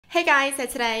Hey guys, so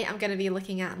today I'm going to be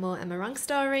looking at more Am I Wrong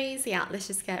stories. Yeah, let's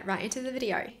just get right into the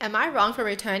video. Am I wrong for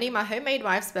returning my homemade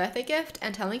wife's birthday gift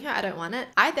and telling her I don't want it?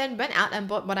 I then went out and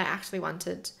bought what I actually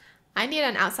wanted. I need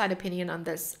an outside opinion on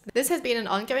this. This has been an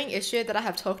ongoing issue that I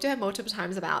have talked to her multiple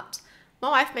times about. My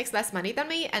wife makes less money than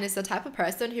me and is the type of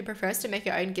person who prefers to make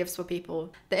her own gifts for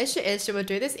people. The issue is she will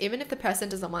do this even if the person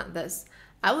doesn't want this.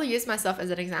 I will use myself as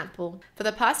an example. For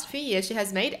the past few years, she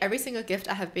has made every single gift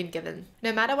I have been given.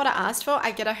 No matter what I asked for,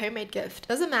 I get a homemade gift.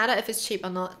 Doesn't matter if it's cheap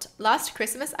or not. Last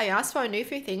Christmas, I asked for a new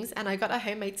few things and I got a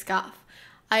homemade scarf.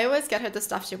 I always get her the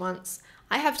stuff she wants.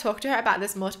 I have talked to her about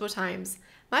this multiple times.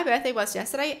 My birthday was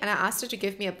yesterday and I asked her to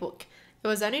give me a book. It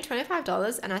was only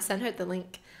 $25 and I sent her the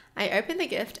link. I opened the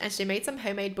gift and she made some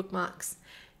homemade bookmarks.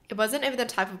 It wasn't even the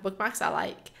type of bookmarks I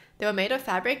like. They were made of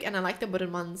fabric and I like the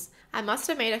wooden ones. I must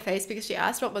have made a face because she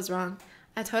asked what was wrong.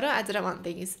 I told her I didn't want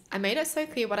these. I made it so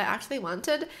clear what I actually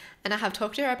wanted and I have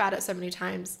talked to her about it so many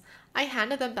times. I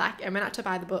handed them back and went out to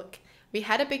buy the book. We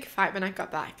had a big fight when I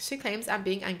got back. She claims I'm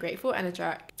being ungrateful and a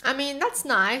jerk. I mean, that's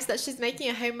nice that she's making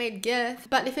a homemade gift,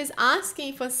 but if he's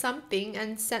asking for something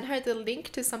and sent her the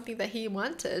link to something that he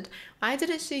wanted, why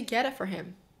didn't she get it for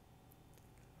him?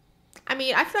 I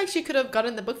mean, I feel like she could have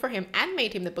gotten the book for him and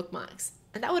made him the bookmarks.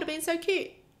 And that would have been so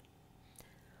cute.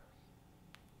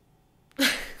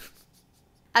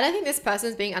 I don't think this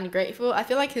person's being ungrateful. I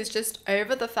feel like he's just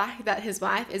over the fact that his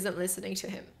wife isn't listening to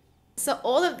him. So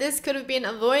all of this could have been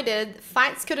avoided.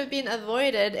 Fights could have been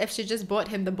avoided if she just bought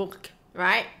him the book,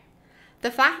 right?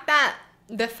 The fact that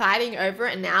they're fighting over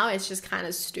it now is just kind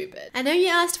of stupid. I know you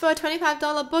asked for a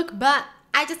 $25 book, but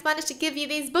I just wanted to give you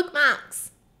these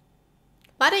bookmarks.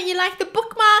 Why don't you like the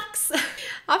bookmarks?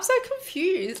 I'm so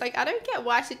confused. Like, I don't get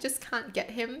why she just can't get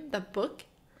him the book.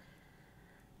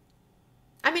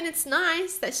 I mean, it's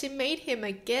nice that she made him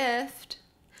a gift,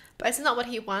 but it's not what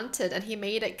he wanted and he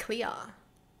made it clear.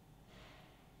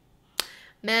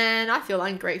 Man, I feel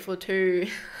ungrateful too.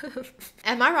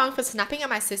 Am I wrong for snapping at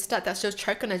my sister that she'll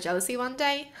choke on her jealousy one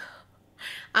day?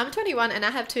 I'm 21 and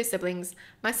I have 2 siblings.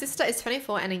 My sister is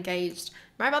 24 and engaged.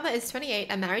 My brother is 28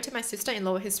 and married to my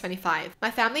sister-in-law who's 25. My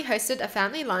family hosted a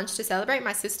family lunch to celebrate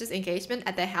my sister's engagement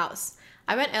at their house.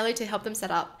 I went early to help them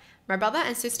set up. My brother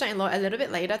and sister-in-law a little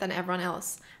bit later than everyone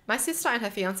else. My sister and her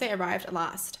fiancé arrived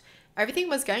last. Everything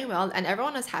was going well and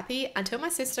everyone was happy until my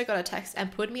sister got a text and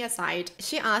pulled me aside.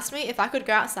 She asked me if I could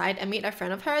go outside and meet a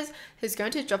friend of hers who's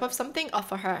going to drop off something off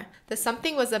for her. The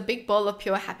something was a big ball of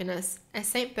pure happiness, a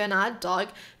Saint Bernard dog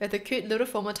with a cute little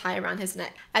formal tie around his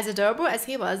neck. As adorable as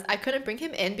he was, I couldn't bring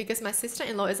him in because my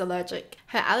sister-in-law is allergic.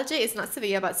 Her allergy is not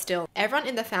severe but still. Everyone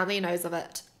in the family knows of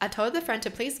it. I told the friend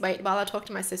to please wait while I talked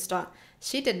to my sister.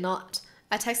 She did not.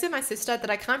 I texted my sister that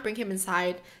I can't bring him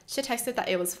inside. She texted that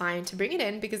it was fine to bring it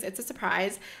in because it's a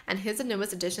surprise and he's the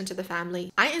newest addition to the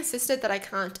family. I insisted that I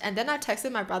can't and then I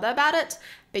texted my brother about it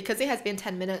because it has been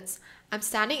 10 minutes. I'm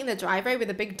standing in the driveway with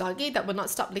a big doggy that would not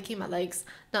stop licking my legs,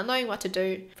 not knowing what to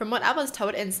do. From what I was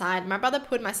told inside, my brother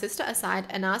pulled my sister aside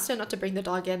and asked her not to bring the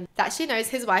dog in, that she knows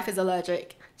his wife is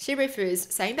allergic. She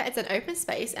refused, saying that it's an open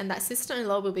space and that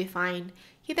sister-in-law will be fine.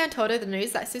 He then told her the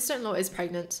news that sister-in-law is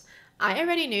pregnant. I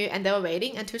already knew and they were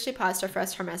waiting until she passed her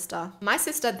first trimester. My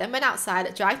sister then went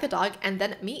outside, dragged the dog and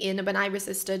then me in when I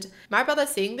resisted. My brother,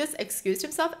 seeing this, excused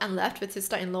himself and left with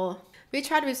sister-in-law. We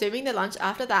tried resuming the lunch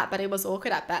after that, but it was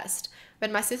awkward at best.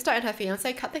 When my sister and her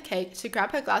fiancé cut the cake, she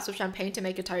grabbed her glass of champagne to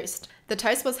make a toast. The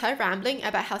toast was her rambling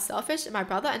about how selfish my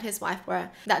brother and his wife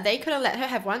were, that they couldn't let her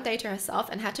have one day to herself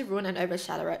and had to ruin and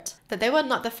overshadow it, that they were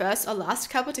not the first or last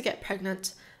couple to get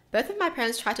pregnant. Both of my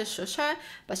parents tried to shush her,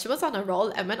 but she was on a roll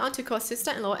and went on to call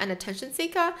sister-in-law an attention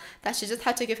seeker, that she just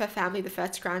had to give her family the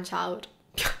first grandchild.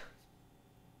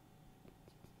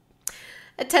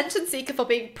 Attention seeker for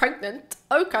being pregnant?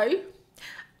 Okay.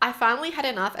 I finally had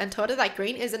enough and told her that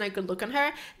green isn't a good look on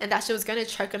her and that she was going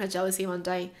to choke on her jealousy one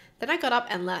day. Then I got up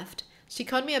and left. She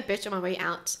called me a bitch on my way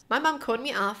out. My mum called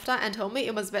me after and told me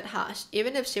it was a bit harsh,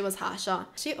 even if she was harsher.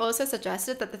 She also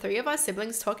suggested that the 3 of our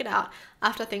siblings talk it out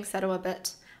after things settle a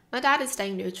bit. My dad is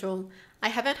staying neutral. I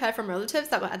haven't heard from relatives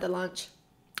that were at the lunch.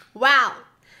 Wow.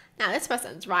 Now this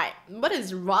person's right. What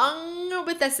is wrong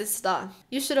with their sister?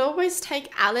 You should always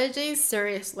take allergies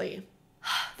seriously.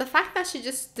 The fact that she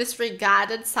just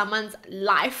disregarded someone's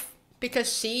life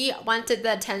because she wanted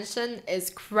the attention is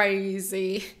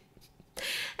crazy.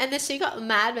 And then she got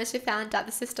mad when she found out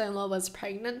the sister-in-law was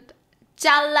pregnant.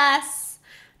 Jealous.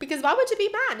 Because why would you be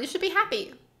mad? You should be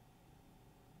happy.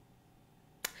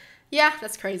 Yeah,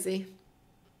 that's crazy.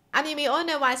 I mean, we all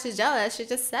know why she's jealous. She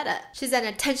just said it. She's an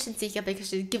attention seeker because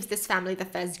she gives this family the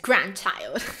first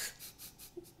grandchild.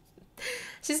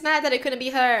 She's mad that it couldn't be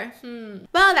her.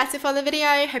 Well, that's it for the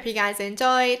video. Hope you guys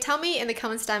enjoyed. Tell me in the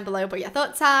comments down below what your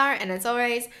thoughts are. And as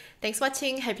always, thanks for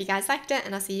watching. Hope you guys liked it.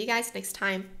 And I'll see you guys next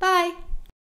time. Bye!